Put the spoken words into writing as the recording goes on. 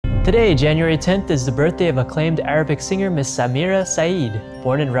Today, January 10th, is the birthday of acclaimed Arabic singer Miss Samira Said.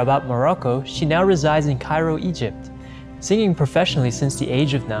 Born in Rabat, Morocco, she now resides in Cairo, Egypt. Singing professionally since the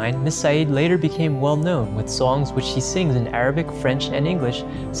age of 9, Miss Said later became well known with songs which she sings in Arabic, French, and English,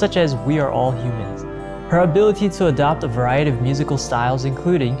 such as We Are All Humans. Her ability to adopt a variety of musical styles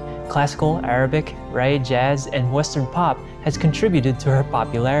including classical, Arabic, reggae, jazz, and Western pop has contributed to her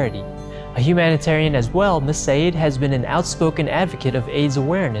popularity. A humanitarian as well, Miss Said has been an outspoken advocate of AIDS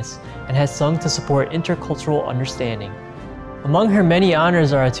awareness and has sung to support intercultural understanding. Among her many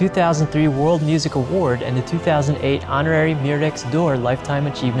honors are a 2003 World Music Award and the 2008 Honorary Mirrex d'Or Lifetime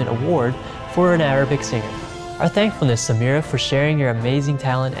Achievement Award for an Arabic singer. Our thankfulness, Samira, for sharing your amazing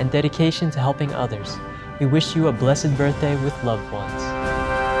talent and dedication to helping others. We wish you a blessed birthday with loved ones.